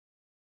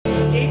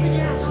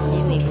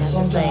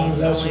sometimes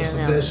that's just the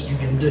best you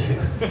can do.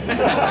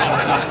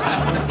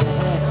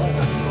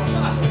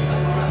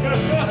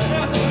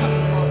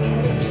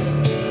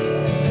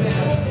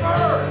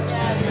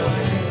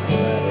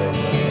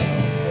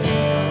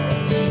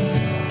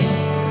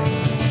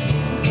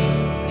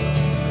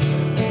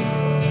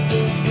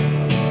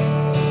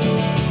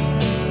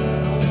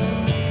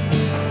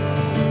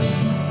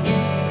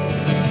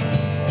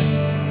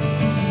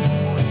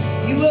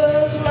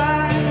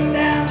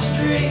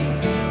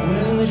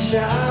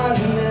 Shot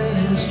him in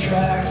his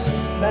tracks.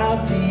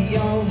 About the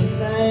only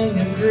thing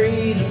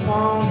agreed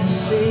upon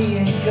is he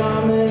ain't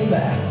coming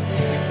back.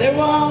 There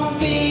won't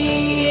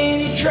be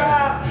any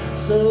trial,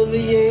 so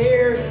the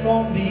air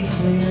won't be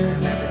clear.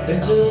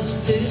 They're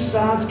just two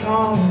sides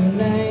calling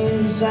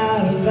names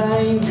out of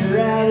anger,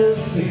 out of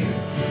fear.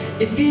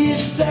 If you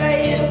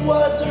say it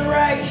wasn't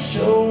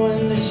racial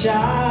when they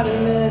shot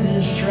him in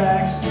his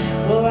tracks,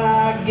 well,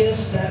 I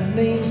guess that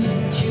means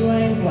that you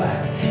ain't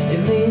black. It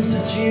means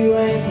that you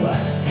ain't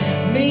black.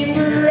 Me and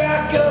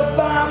Barack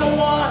Obama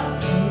won.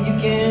 You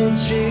can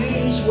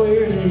choose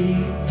where to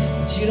eat,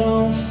 but you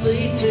don't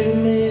see too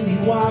many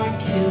white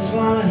kids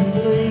lying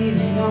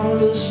bleeding on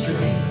the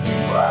street.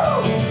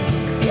 Woo!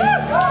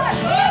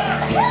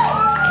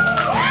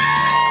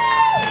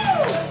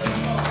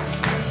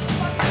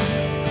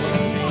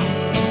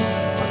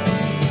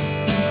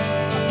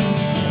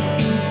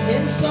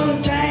 In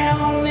some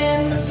town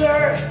in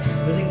Missouri,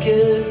 but it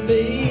could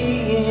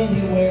be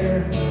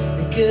anywhere.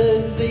 It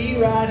could be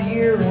right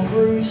here on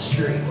Ruth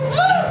Street.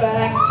 In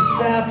fact,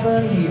 it's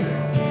happened here.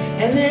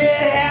 And it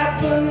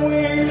happened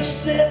where you're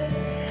sitting,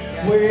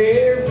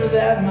 wherever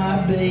that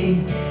might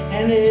be.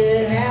 And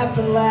it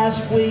happened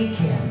last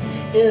weekend.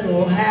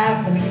 It'll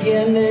happen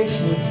again next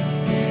week.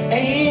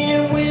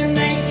 And when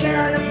they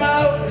turned him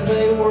over,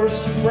 they were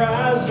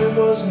surprised there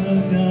was no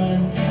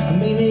gun. I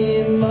mean,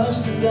 he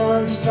must have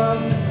done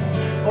something,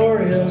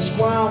 or else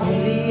why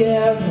would he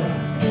have run?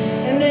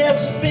 And they'll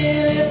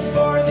spin it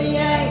for the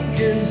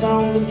anchors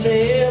on the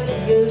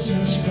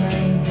television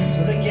screen,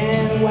 so they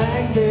can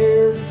wag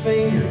their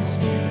fingers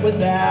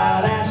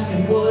without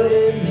asking what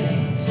it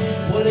means,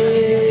 what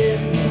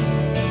it means.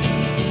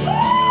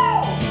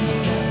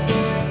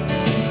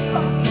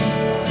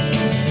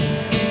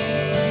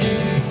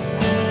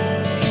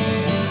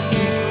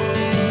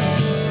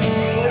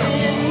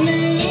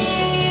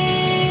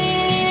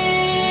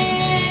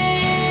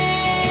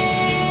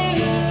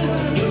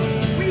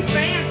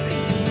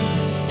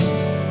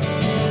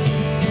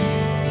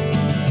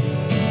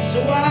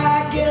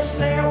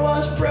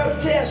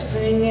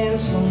 Protesting and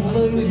some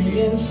looting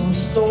in some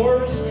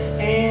stores,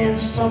 and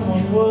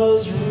someone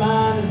was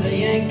reminded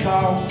they ain't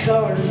called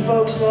colored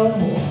folks no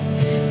more.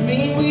 I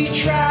mean, we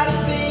try to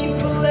be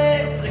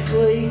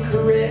politically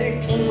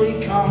correct when we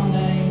call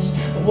names,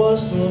 but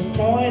what's the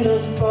point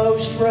of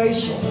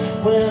post-racial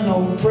when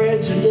old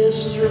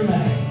prejudices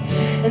remain?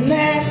 And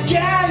that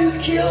guy who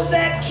killed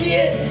that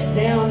kid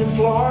down in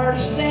Florida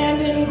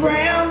standing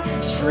ground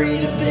is free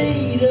to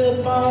beat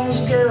up on his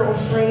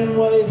girlfriend and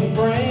wave a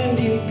brand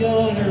new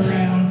gun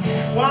around,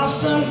 while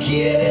some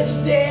kid is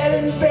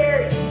dead and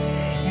buried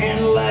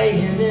and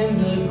laying in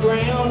the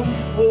ground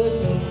with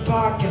a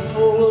pocket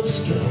full of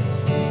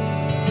Skittles.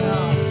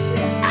 Oh,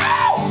 shit.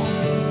 Ow!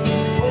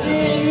 What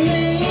it means?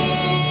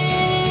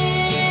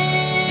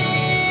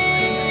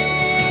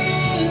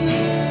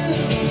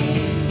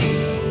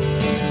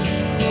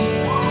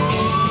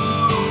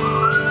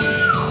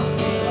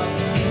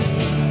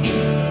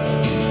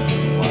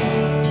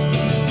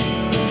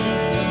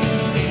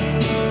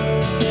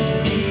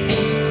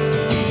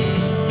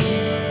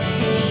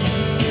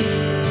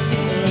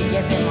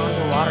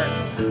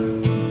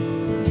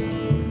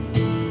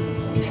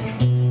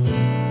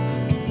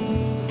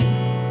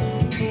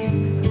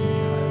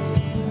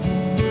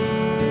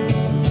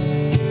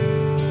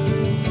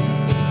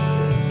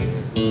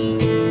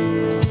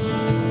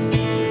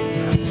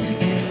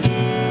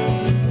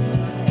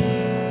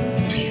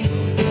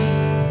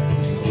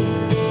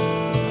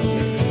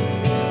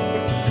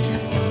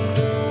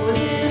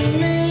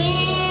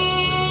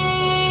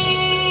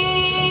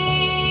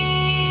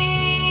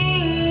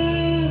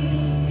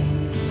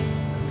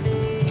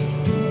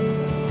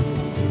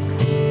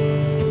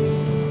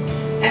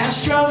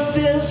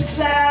 Astrophysics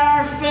at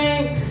our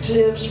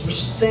fingertips, we're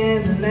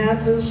standing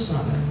at the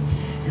summit,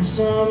 and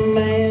some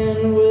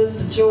man with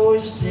a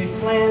joystick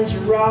lands a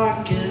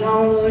rocket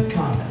on the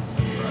comet.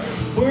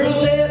 We're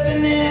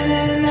living in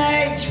an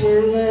age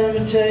where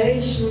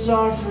limitations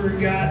are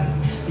forgotten.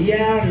 The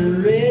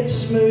outer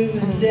edges move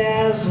and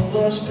dazzle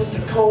us, but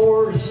the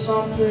core is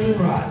something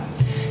rotten.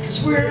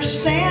 'Cause we're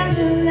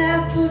standing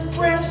at the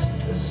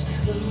precipice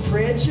of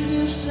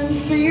prejudice and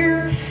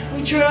fear.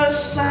 We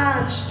trust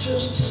science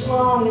just as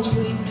long as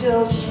it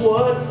tells us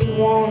what we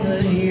want to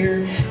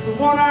hear. We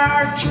want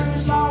our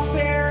truths all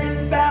fair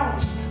and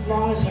balanced, as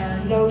long as our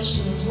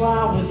notions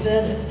lie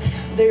within it.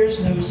 There's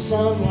no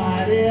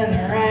sunlight in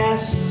our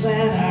asses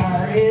and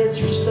our heads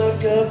are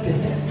stuck up in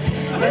it.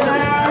 And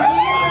our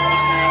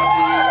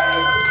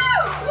heroes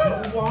may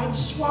be watch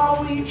us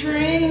while we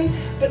dream.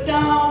 But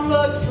don't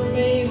look for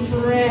me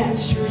for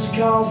answers,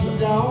 'cause I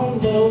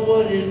don't know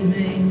what it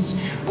means.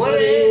 What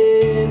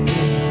it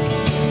means.